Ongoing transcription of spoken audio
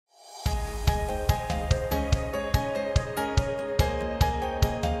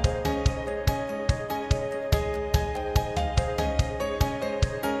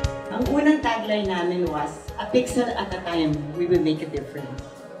ang tagline namin was, a pixel at a time, we will make a difference.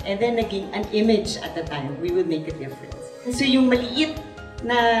 And then naging an image at a time, we will make a difference. So yung maliit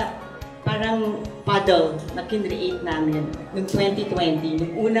na parang paddle na kinreate namin noong 2020,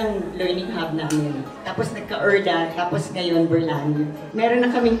 yung unang learning hub namin. Tapos nagka-ERDA, tapos ngayon Virlanie. Meron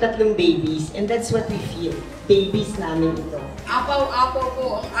na kaming 3 babies, and that's what we feel. Babies namin ito. Apaw-apaw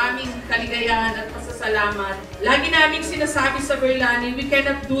po ang aming kaligayahan at pasasalamat. Lagi naming sinasabi sa Virlanie, we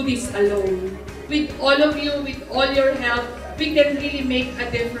cannot do this alone. With all of you, with all your help, we can really make a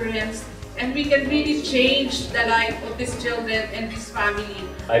difference. And we can really change the life of these children and this family.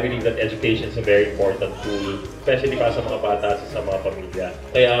 I believe that education is a very important tool, especially para sa mga bata at sa mga pamilya.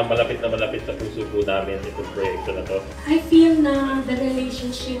 Kaya malapit na malapit sa puso po namin itong proyekto na to. I feel na the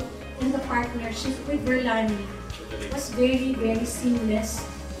relationship and the partnership with Virlanie was very, very seamless,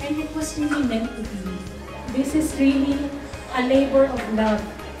 and it was really meant to be. This is really a labor of love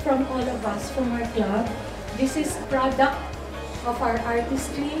from all of us, from our club. This is a product of our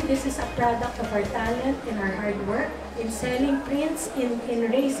artistry. This is a product of our talent and our hard work in selling prints, in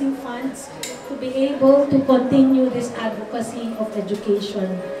raising funds to be able to continue this advocacy of education.